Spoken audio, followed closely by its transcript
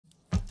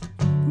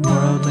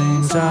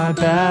Worldlings are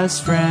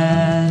best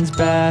friends,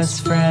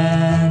 best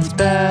friends,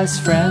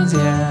 best friends,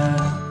 yeah.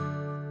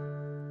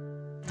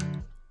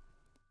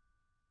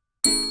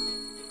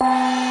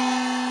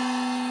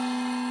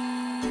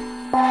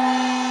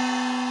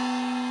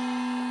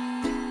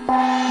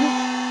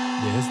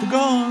 There's the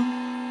gong.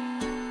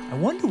 I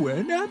wonder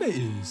where Nama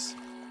is.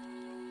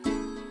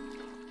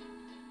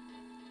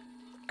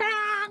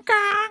 Gong,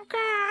 gong,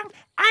 gong.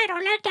 I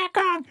don't like that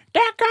gong.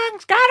 That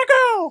gong's gotta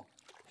go.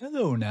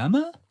 Hello,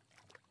 Nama.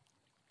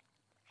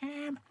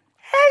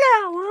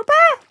 Hello,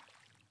 Rupa.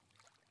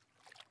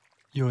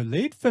 You're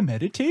late for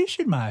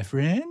meditation, my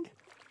friend.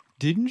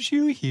 Didn't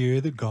you hear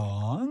the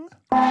gong?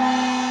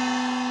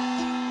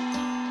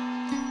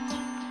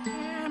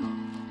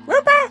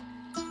 Rupa,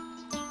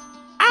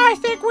 I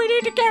think we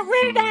need to get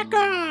rid of that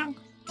gong.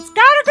 It's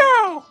gotta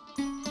go.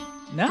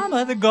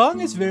 Nama, the gong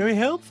is very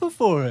helpful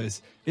for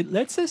us. It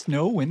lets us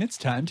know when it's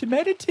time to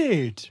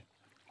meditate.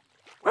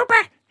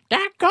 Rupa,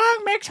 that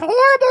gong makes horrible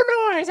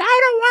noise. I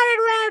don't want it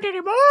around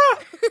anymore.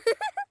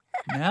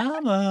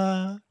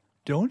 Nama,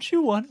 don't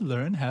you want to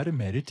learn how to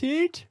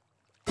meditate?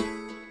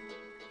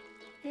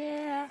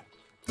 Yeah.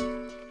 All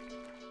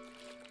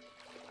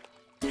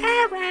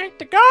right,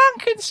 the gong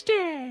can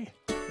stay.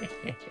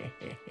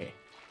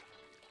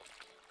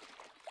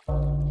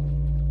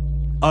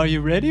 Are you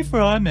ready for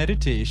our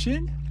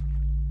meditation?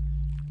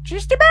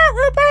 Just about,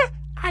 Rupa.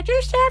 I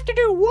just have to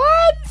do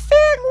one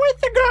thing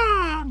with the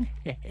gong.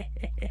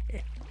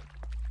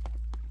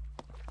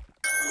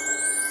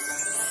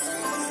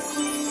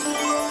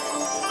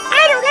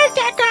 I don't like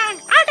that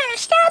gong. I gotta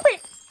stop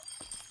it.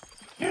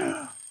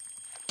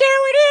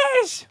 There it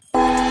is.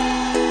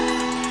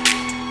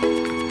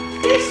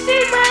 This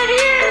thing right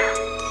here.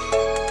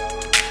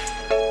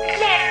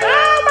 Let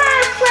all my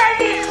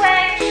friendly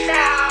friends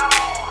know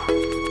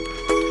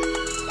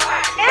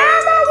what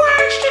Nama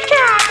wants to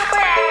talk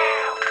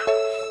about.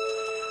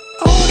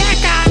 Oh, that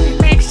gong, it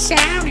makes a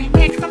sound. It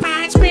makes my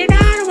mind spin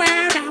all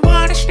around. I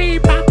wanna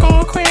sleep. I'm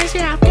going crazy.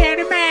 I'm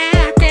getting mad.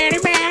 I'm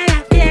getting mad.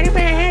 I'm getting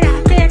mad.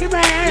 I'm getting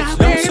mad. I'm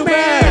getting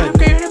mad. I'm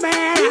getting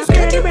mad. I'm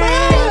getting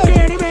mad. I'm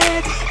getting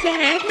mad.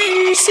 Let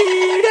me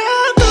see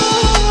the gong.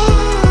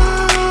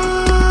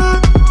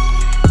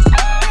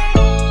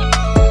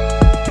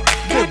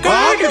 The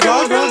gong, the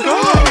gong, the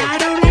gong. I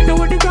don't like it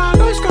when the gong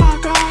goes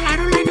gong, gong. I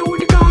don't like it when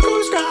the gong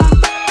goes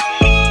gong.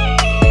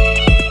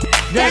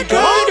 That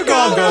gong, the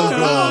gong, gong,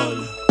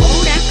 gong.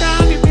 Oh, that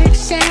gong, it makes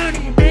a sound.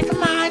 It makes my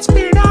mind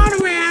spin all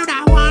around.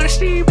 I wanna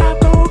sleep. I'm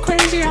going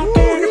crazy. I'm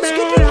getting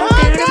mad. I'm getting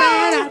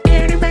mad. I'm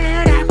getting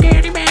mad. I'm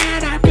getting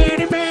mad. I'm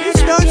getting mad.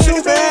 It's not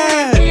so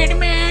bad. I'm getting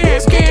mad.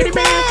 I'm getting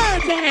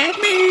mad. Let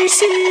me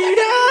see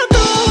the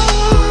gong.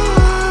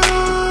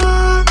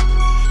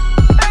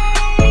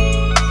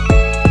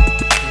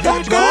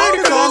 That gong,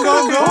 the gong,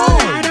 gong,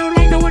 gong. I don't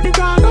like it when the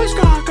gong goes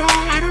gong, gong.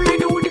 I don't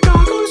like it when the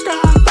gong goes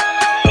gong.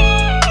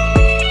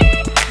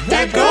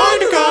 That gong,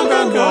 the gong,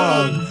 gong,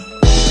 gong.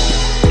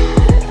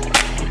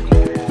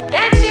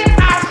 That's it,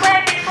 my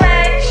friendly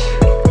friends.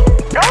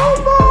 No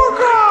more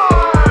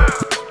gong.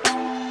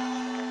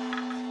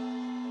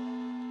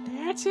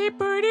 That's it,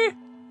 birdie.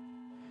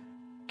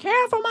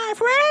 Careful, my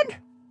friend.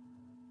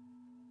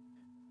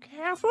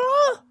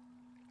 Careful.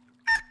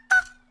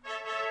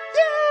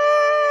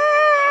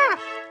 Yeah!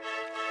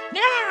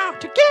 Now,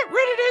 to get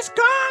rid of this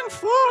gong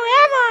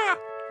forever.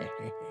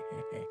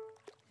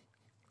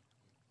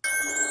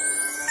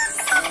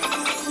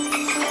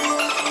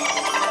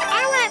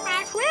 All right,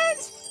 my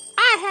friends,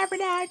 I have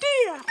an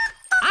idea.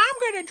 I'm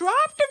gonna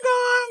drop the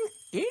gong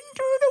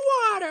into the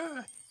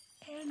water,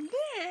 and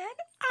then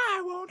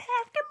I won't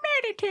have to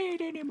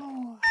meditate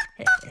anymore.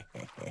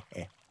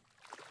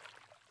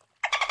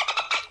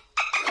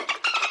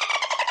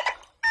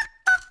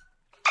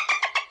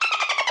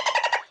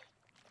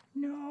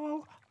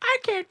 No, I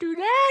can't do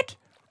that.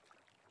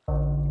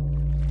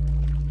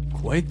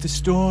 Quite the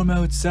storm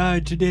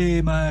outside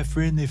today, my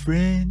friendly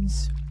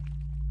friends.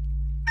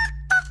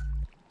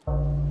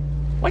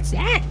 What's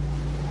that?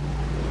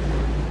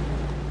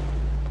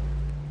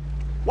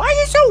 Why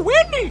is it so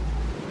windy?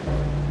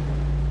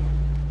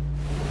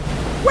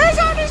 Where's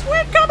all this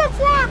wind coming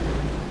from?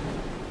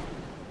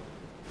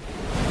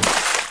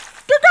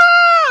 The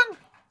gong!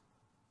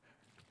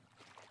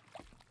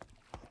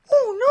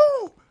 Oh no!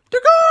 The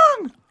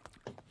gong!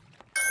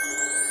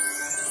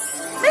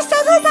 Mr.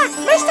 Rupa!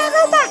 Mr.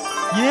 Rupa!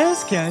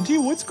 Yes, Candy,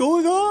 what's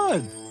going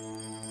on?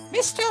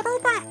 Mr.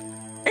 Rupa,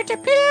 it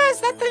appears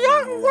that the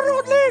young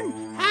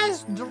worldling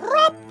has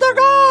dropped the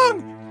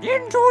gong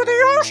into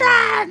the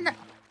ocean!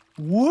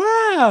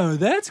 Wow,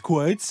 that's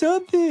quite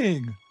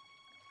something.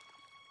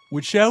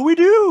 What shall we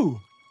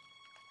do?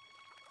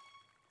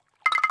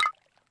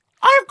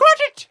 I've got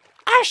it!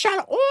 I shall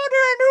order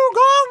a new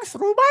gong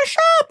through my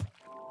shop!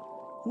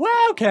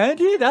 Wow,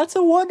 Candy, that's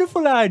a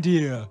wonderful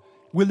idea.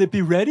 Will it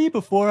be ready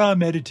before our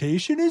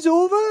meditation is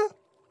over?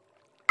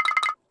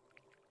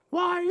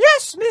 Why,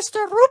 yes,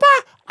 Mr.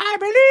 Rupa, I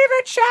believe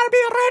it shall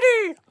be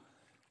ready.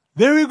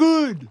 Very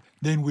good.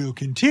 Then we'll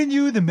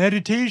continue the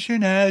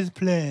meditation as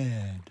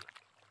planned.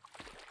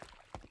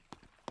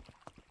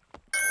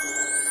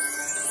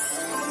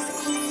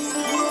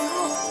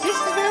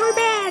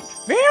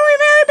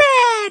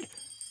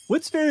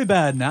 very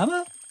bad,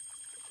 Nama?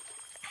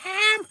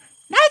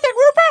 Nothing,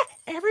 Rupa.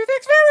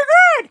 Everything's very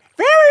good.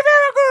 Very,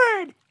 very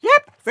good.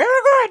 Yep,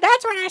 very good.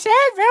 That's what I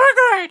said. Very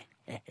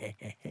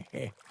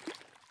good.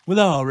 Well,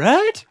 all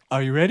right.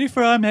 Are you ready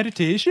for our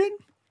meditation?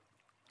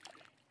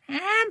 All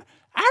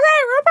right,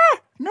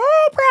 Rupa. No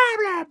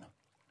problem.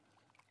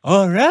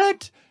 All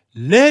right,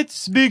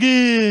 let's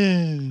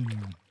begin.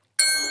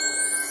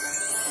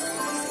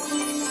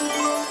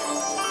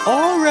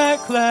 All right,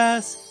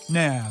 class.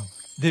 Now,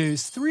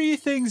 there's 3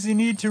 things you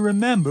need to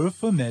remember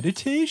for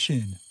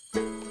meditation.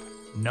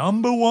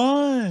 Number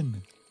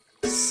 1,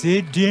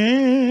 sit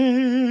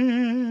down.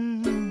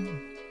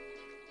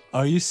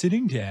 Are you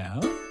sitting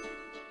down?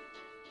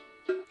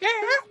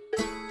 Yeah.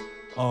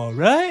 All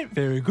right,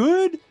 very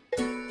good.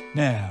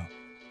 Now,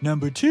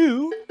 number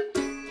 2,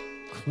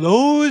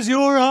 close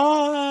your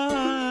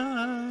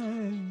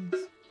eyes.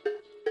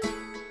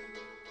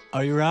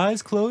 Are your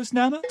eyes closed,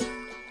 Nama?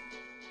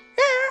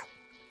 Yeah.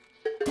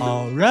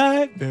 All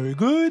right, very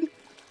good.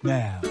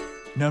 Now,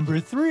 number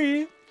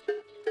 3,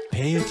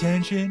 pay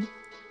attention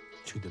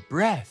to the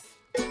breath.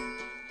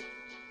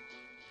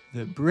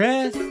 The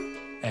breath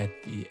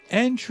at the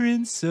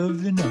entrance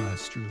of the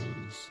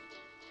nostrils.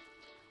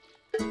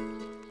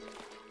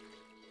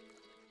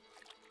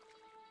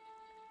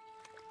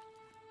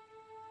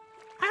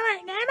 All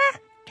right, Nama.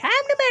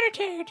 Time to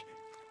meditate.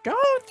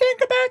 Don't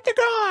think about the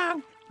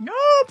gong.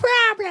 No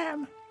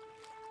problem.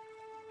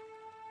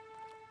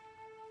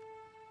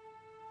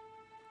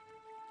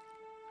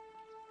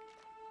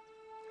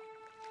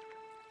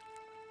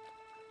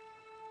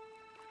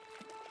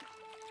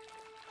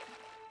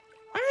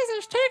 Why is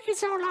this taking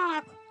so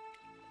long?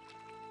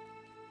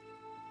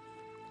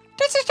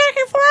 This is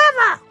taking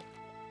forever.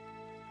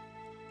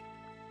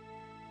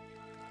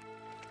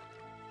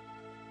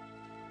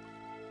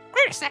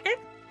 Wait a second.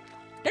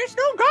 There's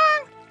no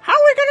gong. How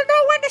are we gonna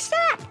know when to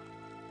stop?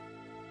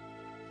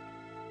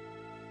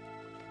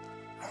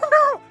 Oh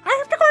no! I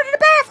have to go to the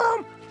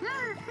bathroom.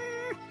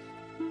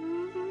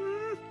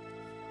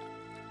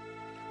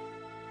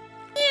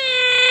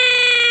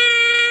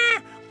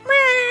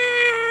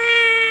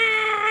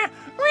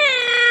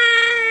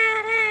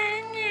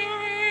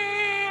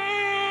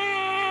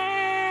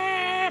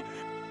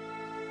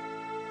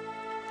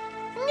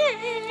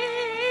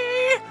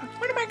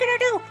 What am I gonna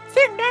do?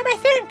 Think, Nama,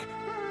 think.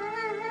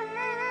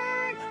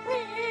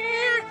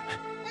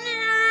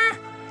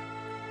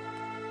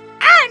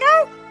 I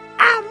know!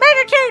 I'll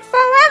meditate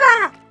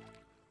forever!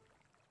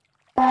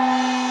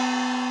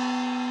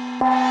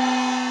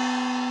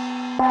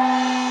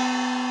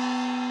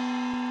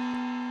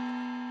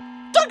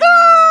 The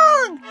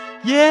gong!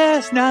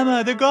 Yes,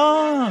 Nama, the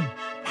gong.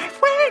 My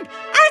friend,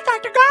 I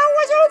thought the gong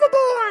was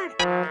overboard!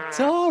 It's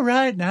all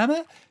right,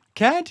 Nama.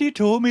 Canty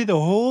told me the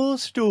whole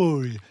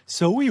story,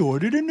 so we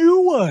ordered a new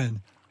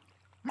one.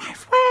 My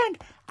friend,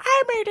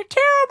 I made a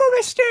terrible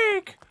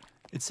mistake!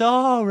 It's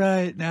all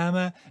right,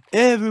 Nama.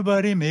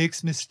 Everybody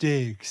makes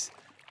mistakes.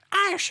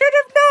 I should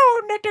have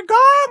known that the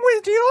gong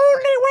was the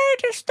only way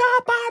to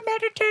stop our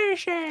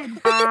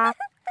meditation!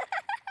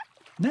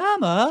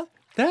 Nama,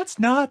 that's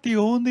not the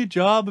only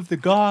job of the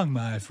gong,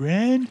 my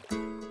friend.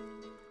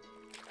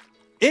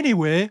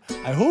 Anyway,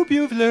 I hope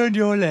you've learned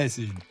your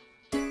lesson.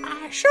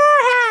 I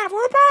sure have,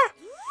 Rupa!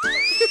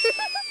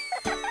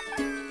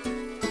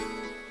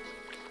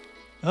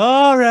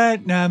 All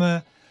right,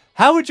 Nama.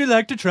 How would you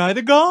like to try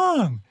the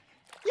gong?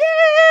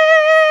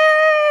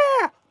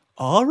 Yeah!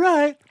 All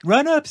right,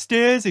 run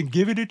upstairs and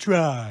give it a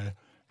try.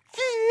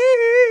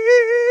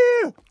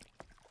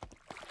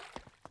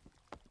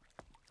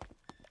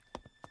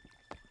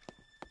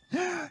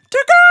 The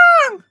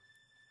gong!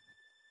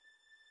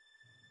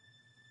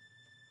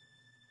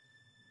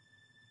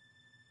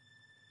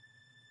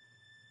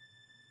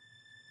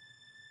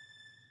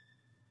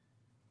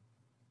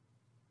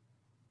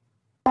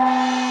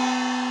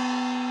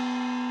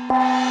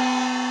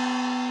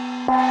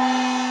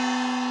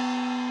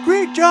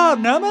 Great job,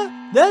 Nama.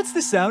 That's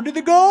the sound of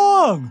the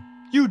gong.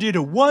 You did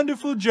a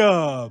wonderful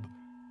job.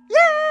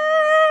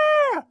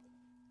 Yeah!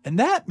 And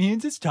that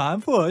means it's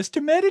time for us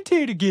to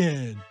meditate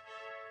again.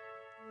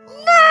 No!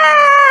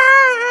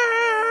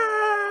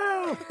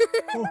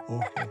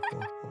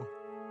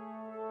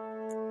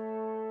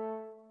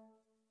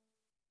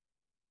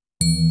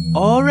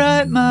 All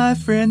right, my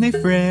friendly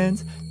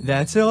friends,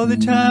 that's all the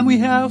time we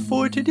have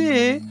for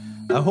today.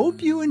 I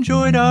hope you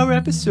enjoyed our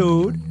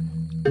episode.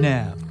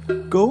 Now,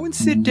 go and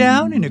sit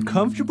down in a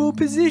comfortable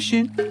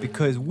position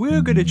because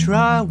we're going to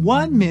try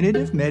 1 minute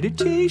of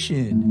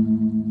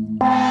meditation.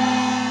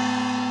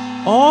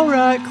 All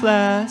right,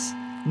 class.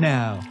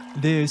 Now,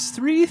 there's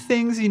 3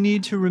 things you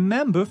need to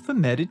remember for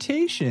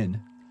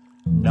meditation.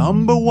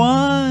 Number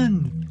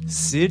 1,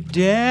 sit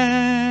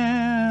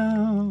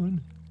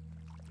down.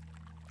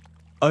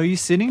 Are you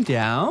sitting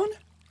down?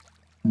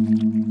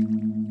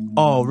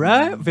 All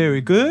right,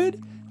 very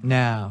good.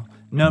 Now,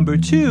 number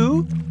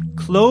 2,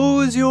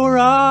 close your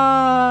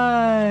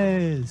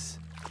eyes.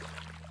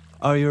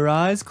 Are your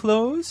eyes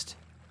closed?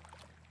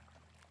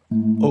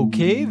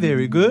 Okay,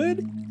 very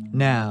good.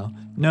 Now,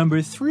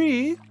 number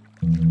 3,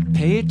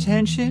 Pay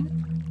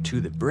attention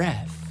to the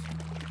breath.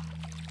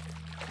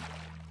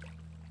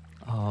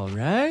 All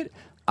right,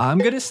 I'm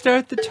going to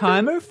start the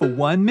timer for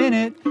 1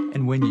 minute,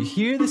 and when you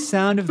hear the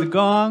sound of the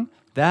gong,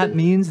 that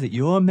means that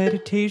your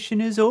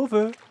meditation is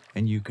over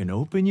and you can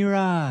open your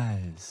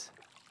eyes.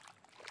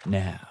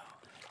 Now,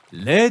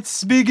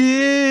 let's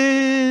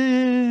begin!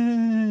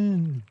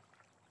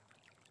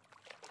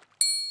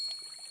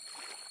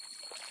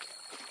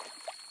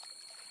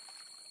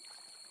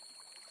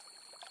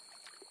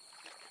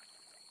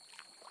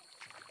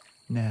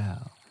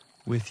 Now,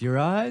 with your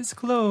eyes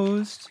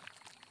closed,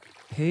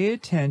 pay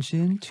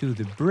attention to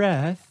the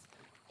breath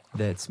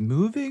that's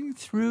moving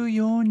through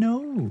your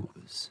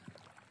nose.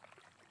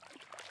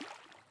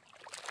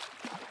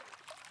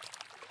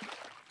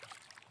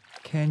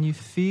 Can you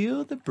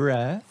feel the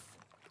breath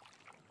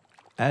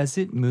as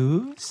it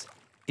moves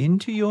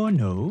into your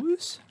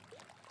nose?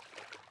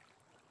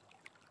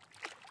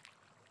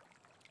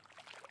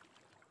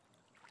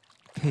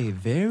 Pay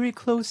very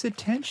close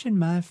attention,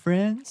 my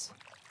friends.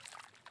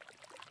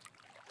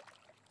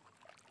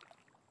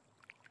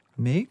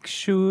 Make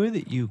sure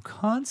that you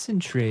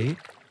concentrate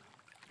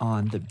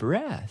on the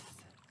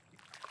breath.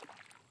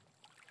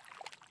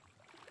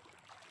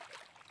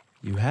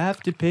 You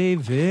have to pay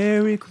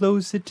very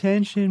close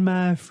attention,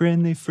 my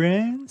friendly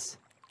friends.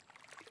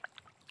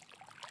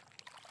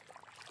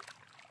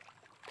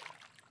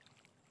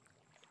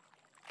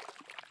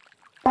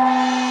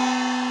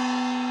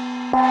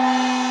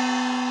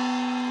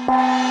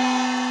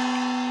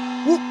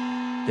 Whoop!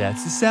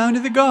 That's the sound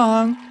of the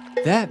gong.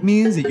 That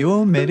means that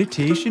your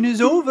meditation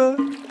is over.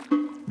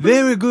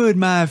 Very good,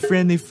 my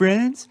friendly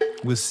friends.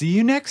 We'll see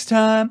you next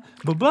time.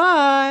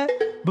 Bye-bye.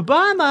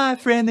 Bye-bye, my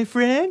friendly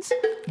friends.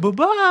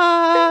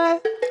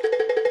 Bye-bye.